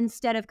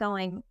instead of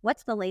going,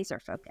 what's the laser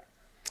focus?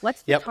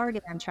 What's the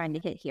target I'm trying to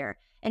hit here?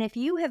 And if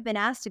you have been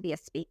asked to be a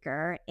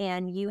speaker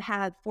and you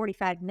have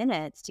 45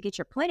 minutes to get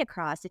your point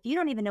across, if you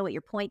don't even know what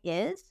your point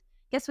is,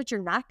 guess what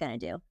you're not going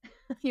to do?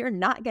 You're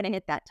not going to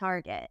hit that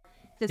target.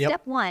 So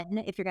step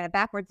one, if you're going to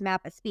backwards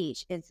map a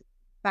speech, is,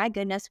 my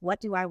goodness, what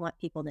do I want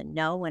people to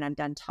know when I'm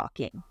done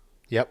talking?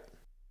 Yep.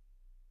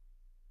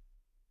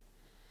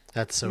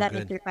 That's so good. That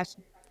answer your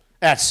question?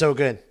 That's so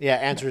good. Yeah,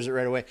 answers it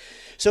right away.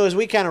 So as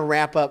we kind of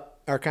wrap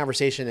up our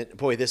conversation, and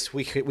boy, this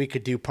we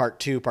could do part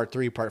 2, part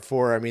 3, part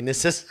 4. I mean,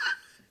 this is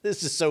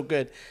so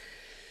good.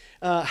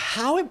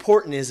 How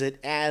important is it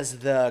as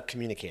the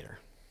communicator?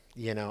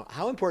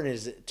 How important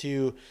is it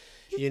to,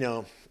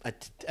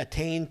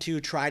 attain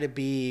to try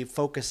to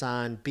focus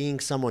on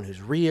being someone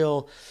who's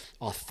real,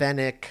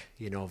 authentic,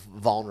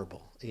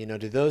 vulnerable?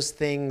 Do those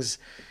things,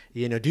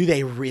 do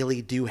they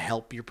really do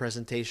help your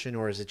presentation,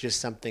 or is it just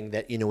something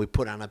that, we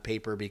put on a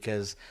paper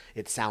because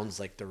it sounds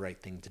like the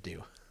right thing to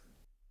do?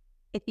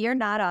 If you're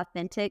not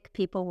authentic,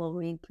 people will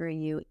read through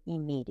you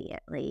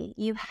immediately.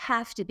 You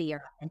have to be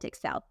your authentic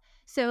self.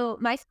 So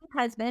my sweet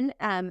husband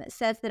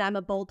says that I'm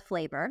a bold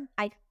flavor.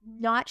 I'm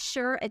not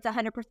sure it's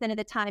 100% of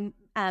the time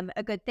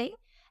a good thing.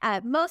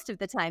 Most of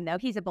the time, though,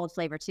 he's a bold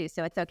flavor too,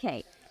 so it's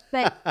okay.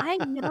 But I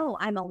know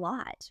I'm a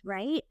lot,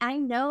 right? I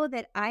know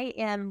that I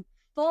am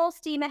full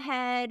steam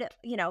ahead.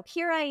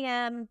 Here I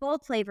am,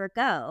 bold flavor,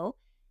 go.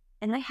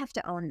 And I have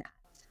to own that.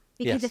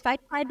 Because Yes. if I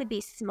tried to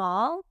be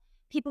small,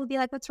 people would be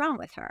like, what's wrong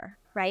with her?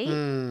 Right?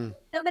 Mm,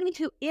 Somebody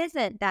who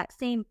isn't that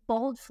same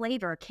bold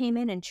flavor came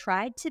in and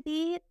tried to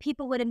be,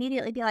 people would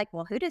immediately be like,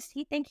 well, who does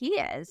he think he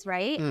is?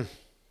 Right? mm.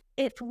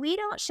 If we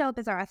don't show up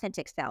as our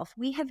authentic self,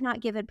 we have not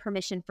given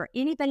permission for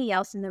anybody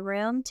else in the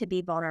room to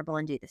be vulnerable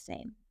and do the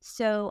same.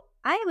 So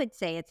I would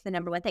say it's the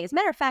number one thing. As a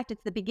matter of fact,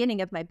 it's the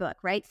beginning of my book,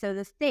 right? So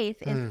the safe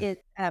is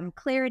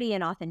clarity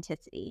and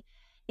authenticity.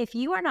 If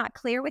you are not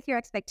clear with your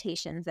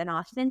expectations and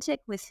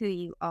authentic with who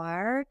you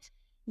are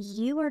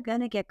going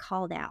to get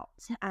called out.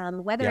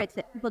 Whether Yep. it's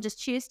that people just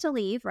choose to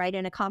leave, right,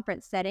 in a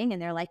conference setting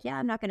and they're like, yeah,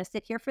 I'm not going to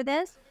sit here for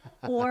this.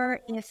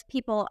 Or if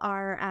people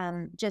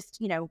are just,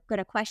 going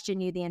to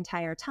question you the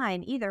entire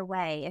time. Either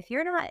way, if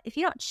you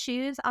don't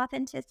choose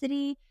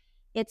authenticity,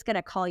 it's going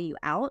to call you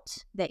out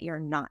that you're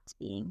not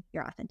being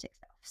your authentic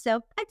self.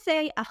 So I'd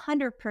say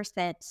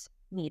 100%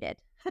 needed.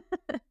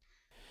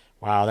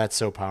 Wow, that's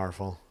so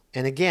powerful.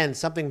 And again,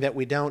 something that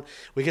we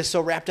get so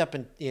wrapped up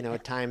in,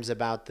 at times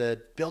about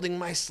the building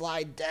my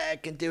slide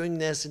deck and doing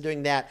this and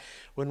doing that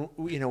when,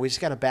 we just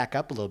got to back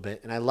up a little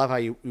bit. And I love how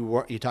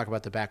you talk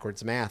about the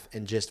backwards math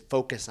and just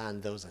focus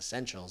on those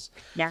essentials.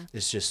 Yeah.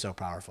 It's just so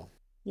powerful.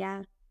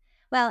 Yeah.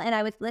 Well, and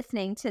I was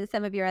listening to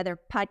some of your other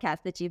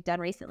podcasts that you've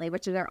done recently,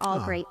 which are all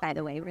great, by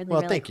the way, really,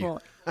 Well, really thank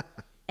cool. you.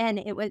 And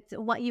it was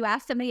what you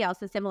asked somebody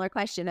else a similar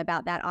question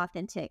about that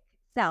authentic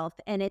self.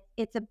 And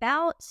it's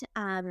about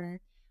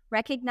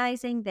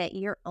recognizing that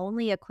you're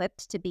only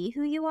equipped to be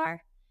who you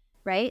are,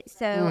 right?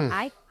 So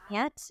I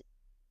can't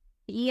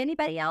be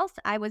anybody else.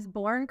 I was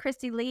born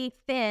Christy Lee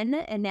Finn,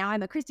 and now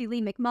I'm a Christy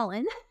Lee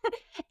McMullen.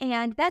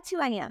 And that's who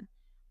I am.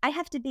 I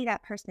have to be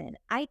that person.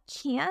 I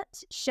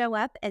can't show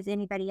up as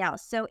anybody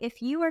else. So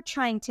if you are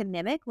trying to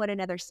mimic what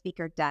another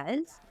speaker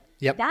does,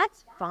 Yep.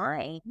 that's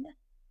fine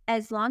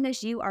as long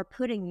as you are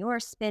putting your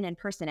spin and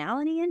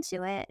personality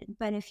into it.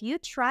 But if you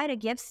try to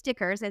give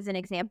stickers as an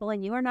example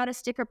and you are not a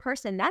sticker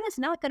person, that is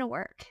not going to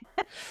work,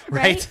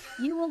 right?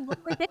 You will look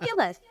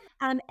ridiculous.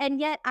 And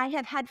yet I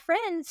have had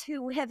friends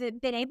who have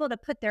been able to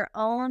put their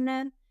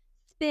own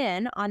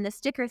spin on the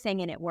sticker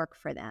thing and it worked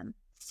for them.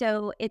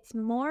 So it's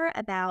more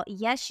about,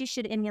 yes, you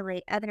should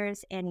emulate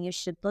others and you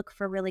should look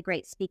for really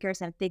great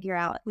speakers and figure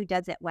out who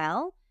does it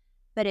well.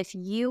 But if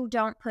you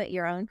don't put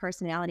your own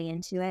personality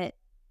into it,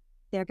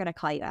 they're going to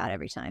call you out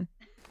every time.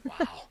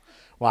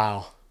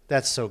 Wow.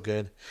 That's so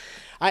good.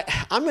 I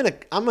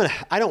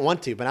don't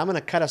want to, but I'm going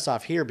to cut us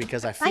off here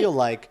because I feel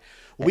like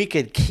we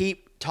could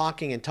keep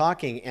talking and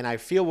talking. And I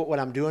feel what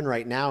I'm doing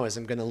right now is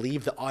I'm going to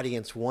leave the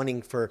audience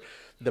wanting for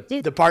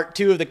the part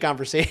 2 of the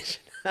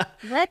conversation.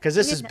 Because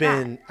this has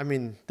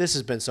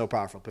been so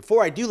powerful.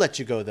 Before I do let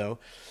you go, though,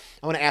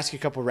 I want to ask you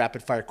a couple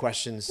rapid fire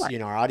questions. What?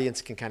 Our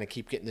audience can kind of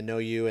keep getting to know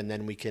you, and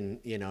then we can,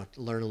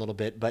 learn a little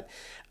bit. But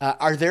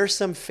are there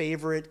some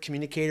favorite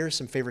communicators,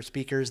 some favorite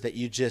speakers that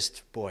you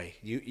just,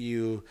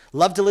 you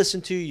love to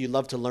listen to, you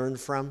love to learn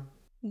from?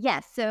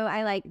 Yes. So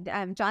I like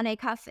John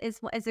Acuff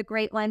is a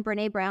great one.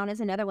 Brene Brown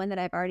is another one that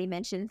I've already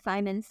mentioned.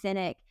 Simon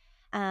Sinek.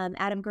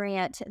 Adam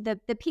Grant,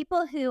 the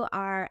people who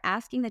are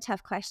asking the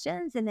tough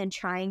questions and then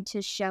trying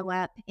to show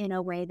up in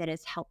a way that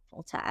is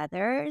helpful to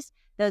others.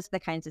 Those are the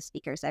kinds of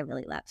speakers I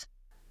really love.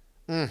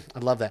 I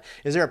love that.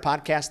 Is there a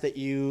podcast that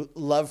you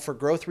love for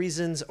growth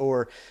reasons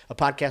or a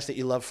podcast that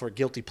you love for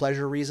guilty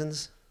pleasure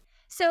reasons?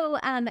 So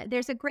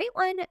there's a great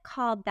one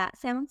called That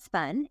Sounds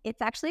Fun.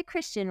 It's actually a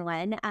Christian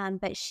one,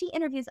 but she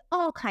interviews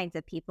all kinds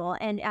of people,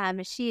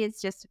 and she is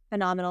just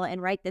phenomenal.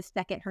 And right this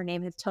second, her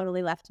name has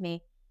totally left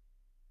me.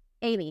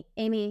 Annie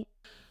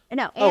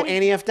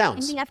F.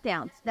 Downs. Annie F.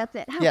 Downs. That's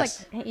it.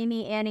 Yes.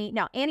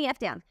 Annie F.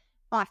 Downs.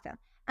 Awesome.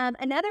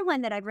 Another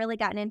one that I've really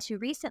gotten into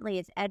recently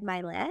is Ed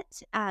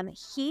Milet.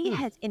 He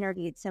has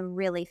interviewed some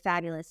really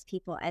fabulous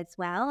people as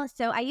well.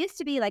 So I used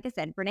to be, like I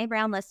said, Brene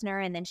Brown listener,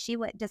 and then she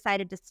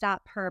decided to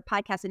stop her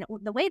podcast. And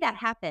the way that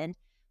happened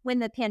when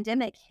the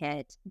pandemic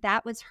hit,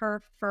 that was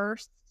her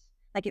first,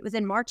 it was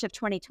in March of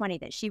 2020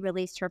 that she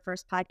released her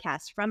first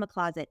podcast from a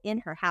closet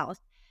in her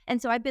house. And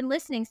so I've been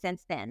listening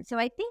since then. So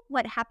I think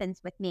what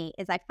happens with me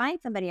is I find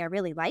somebody I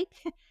really like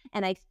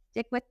and I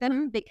stick with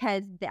them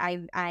because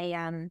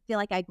I feel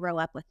like I grow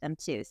up with them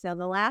too. So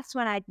the last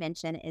one I'd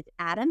mention is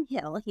Adam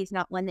Hill. He's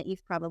not one that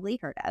you've probably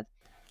heard of,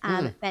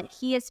 but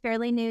he is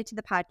fairly new to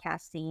the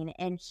podcast scene.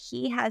 And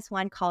he has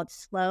one called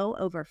Slow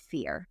Over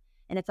Fear.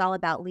 And it's all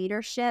about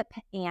leadership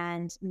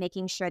and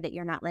making sure that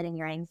you're not letting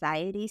your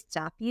anxiety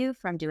stop you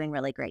from doing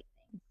really great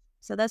things.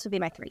 So those would be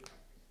my 3.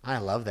 I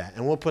love that.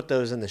 And we'll put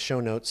those in the show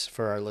notes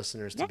for our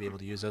listeners to be able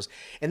to use those.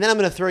 And then I'm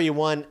going to throw you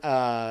one.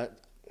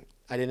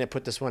 I didn't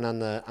put this one on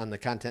the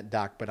content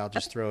doc, but I'll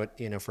just throw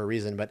it, for a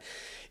reason. But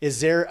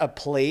is there a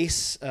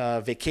place,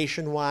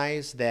 vacation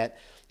wise, that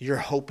you're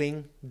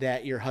hoping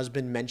that your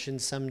husband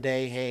mentions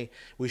someday? Hey,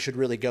 we should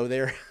really go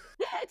there.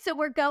 So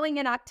we're going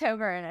in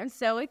October, and I'm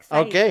so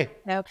excited. Okay.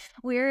 So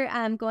we're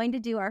going to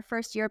do our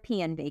first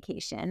European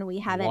vacation. We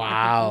haven't ever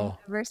Wow.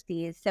 been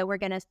overseas. So we're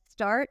going to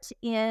start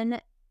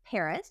in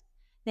Paris,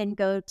 then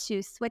go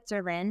to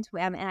Switzerland.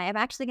 And I'm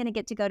actually going to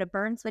get to go to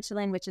Bern,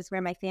 Switzerland, which is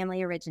where my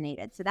family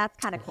originated. So that's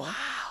kind of cool. Wow.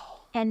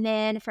 And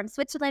then from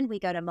Switzerland, we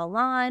go to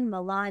Milan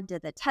to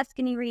the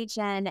Tuscany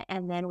region,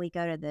 and then we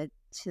go to the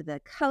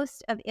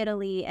coast of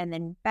Italy, and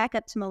then back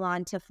up to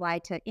Milan to fly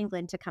to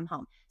England to come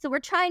home. So we're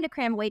trying to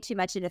cram way too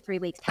much into 3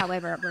 weeks.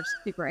 However, we're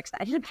super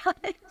excited about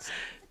it.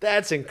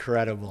 That's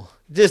incredible.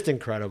 Just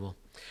incredible.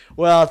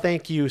 Well,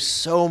 thank you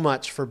so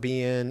much for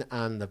being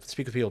on the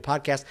Speak with People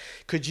podcast.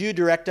 Could you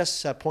direct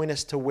us, point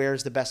us to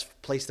where's the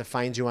best place to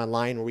find you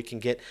online where we can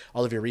get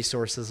all of your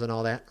resources and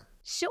all that?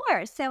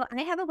 Sure. So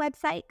I have a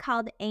website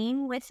called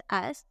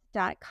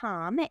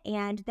aimwithus.com,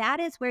 and that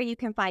is where you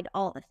can find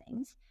all the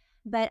things.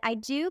 But I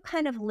do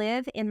kind of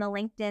live in the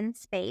LinkedIn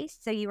space.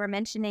 So you were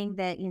mentioning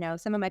that,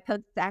 some of my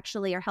posts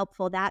actually are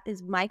helpful. That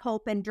is my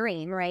hope and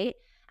dream, right?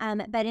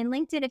 But in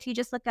LinkedIn, if you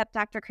just look up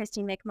Dr.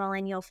 Christy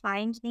McMullen, you'll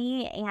find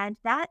me. And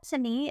that, to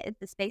me, is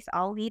the space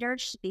all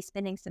leaders should be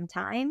spending some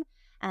time.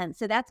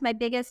 So that's my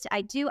biggest.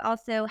 I do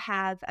also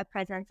have a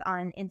presence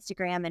on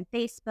Instagram and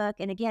Facebook.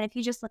 And again, if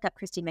you just look up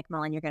Christy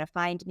McMullen, you're going to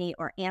find me,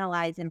 or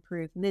Analyze,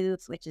 Improve,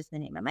 Moves, which is the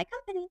name of my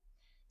company.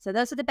 So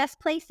those are the best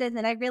places.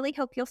 And I really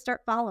hope you'll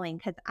start following,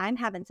 because I'm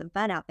having some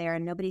fun out there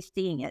and nobody's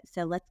seeing it.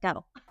 So let's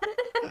go.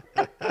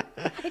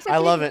 I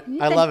love it.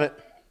 I love it.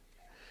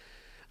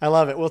 I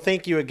love it. Well,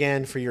 thank you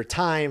again for your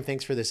time.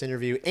 Thanks for this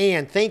interview.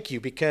 And thank you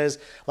because,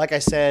 like I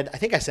said, I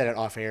think I said it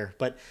off air,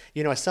 but,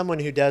 as someone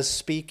who does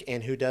speak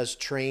and who does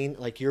train,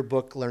 like your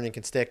book, Learning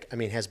Can Stick,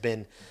 has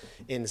been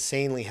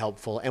insanely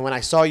helpful. And when I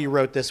saw you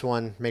wrote this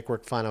one, Make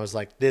Work Fun, I was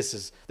like,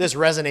 this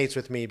resonates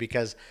with me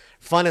because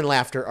fun and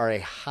laughter are a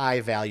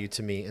high value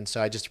to me. And so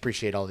I just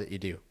appreciate all that you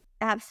do.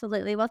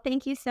 Absolutely. Well,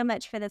 thank you so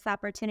much for this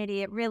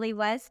opportunity. It really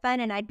was fun,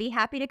 and I'd be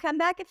happy to come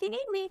back if you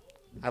need me.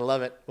 I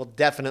love it. Well,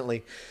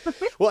 definitely.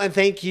 Well, and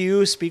thank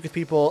you, Speak with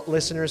People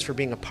listeners, for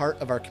being a part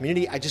of our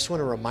community. I just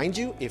want to remind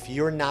you, if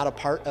you're not a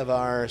part of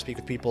our Speak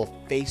with People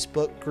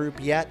Facebook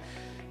group yet,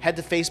 head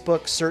to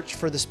Facebook, search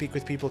for the Speak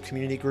with People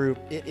community group.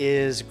 It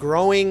is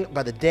growing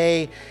by the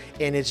day,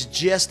 and it's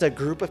just a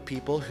group of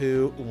people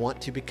who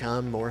want to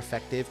become more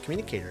effective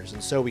communicators.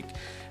 And so we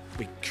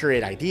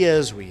create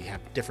ideas, we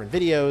have different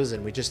videos,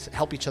 and we just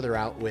help each other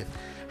out with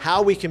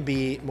how we can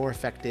be more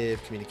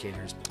effective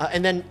communicators.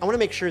 And then I want to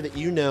make sure that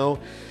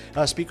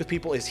Speak with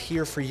People is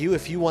here for you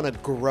if you want to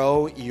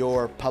grow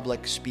your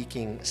public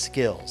speaking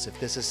skills. If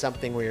this is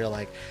something where you're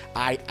like,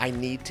 I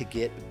need to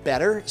get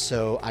better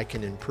so I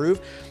can improve,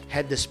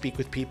 head to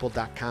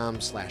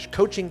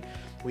speakwithpeople.com/coaching.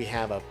 We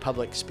have a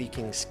public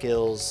speaking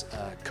skills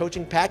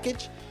coaching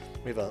package.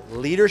 We have a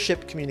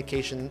leadership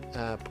communication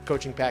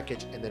coaching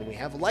package, and then we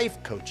have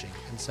life coaching.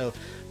 And so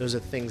those are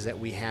things that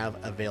we have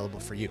available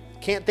for you.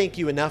 Can't thank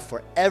you enough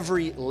for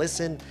every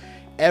listen,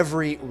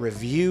 every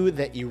review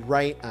that you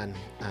write on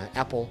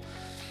Apple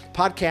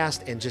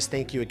Podcast, and just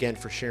thank you again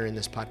for sharing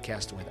this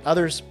podcast with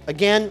others.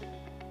 Again,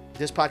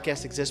 this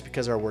podcast exists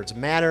because our words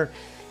matter,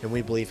 and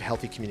we believe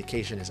healthy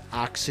communication is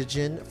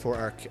oxygen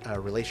for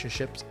our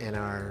relationships and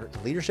our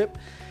leadership.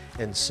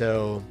 And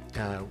so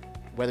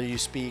whether you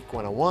speak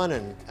one-on-one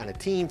and on a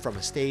team, from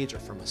a stage, or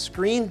from a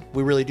screen,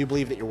 we really do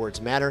believe that your words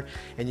matter,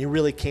 and you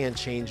really can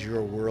change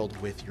your world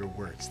with your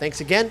words.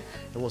 Thanks again,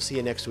 and we'll see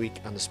you next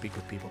week on the Speak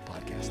with People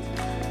podcast.